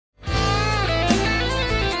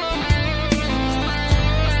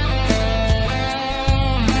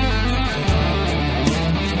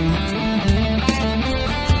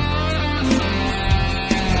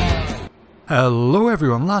Hello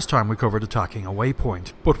everyone, last time we covered attacking a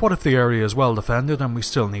waypoint, but what if the area is well defended and we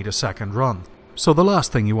still need a second run? So the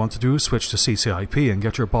last thing you want to do is switch to ccrp and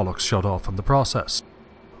get your bollocks shut off in the process.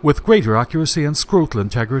 With greater accuracy and scrotal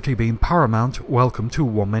integrity being paramount, welcome to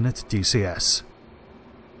 1 Minute DCS.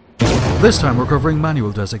 This time we're covering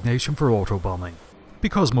manual designation for auto-bombing.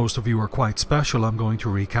 Because most of you are quite special, I'm going to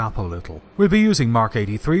recap a little. We'll be using Mark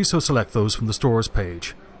 83, so select those from the stores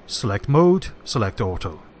page. Select mode, select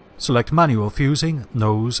auto. Select manual fusing,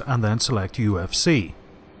 nose, and then select UFC.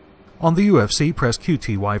 On the UFC, press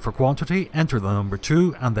QTY for quantity, enter the number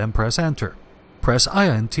 2, and then press enter. Press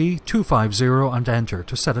INT 250 and enter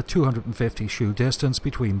to set a 250 shoe distance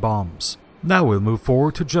between bombs. Now we'll move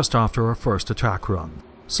forward to just after our first attack run.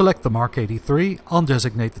 Select the Mark 83,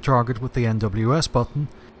 undesignate the target with the NWS button,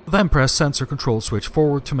 then press sensor control switch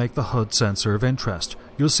forward to make the HUD sensor of interest.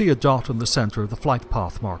 You'll see a dot in the center of the flight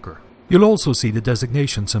path marker. You'll also see the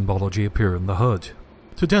designation symbology appear in the HUD.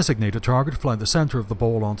 To designate a target, fly the center of the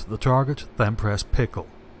ball onto the target, then press pickle.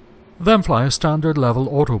 Then fly a standard level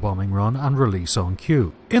auto-bombing run and release on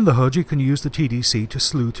cue. In the HUD you can use the TDC to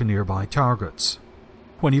slew to nearby targets.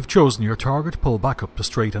 When you've chosen your target, pull back up to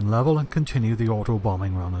straight and level and continue the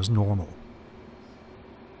auto-bombing run as normal.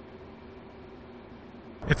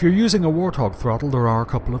 If you're using a Warthog throttle, there are a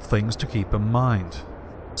couple of things to keep in mind.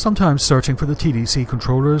 Sometimes searching for the TDC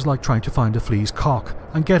controller is like trying to find a flea's cock,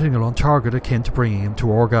 and getting it on target akin to bringing him to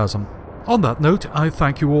orgasm. On that note, I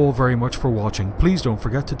thank you all very much for watching. Please don't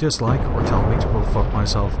forget to dislike or tell me to go fuck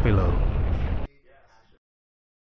myself below.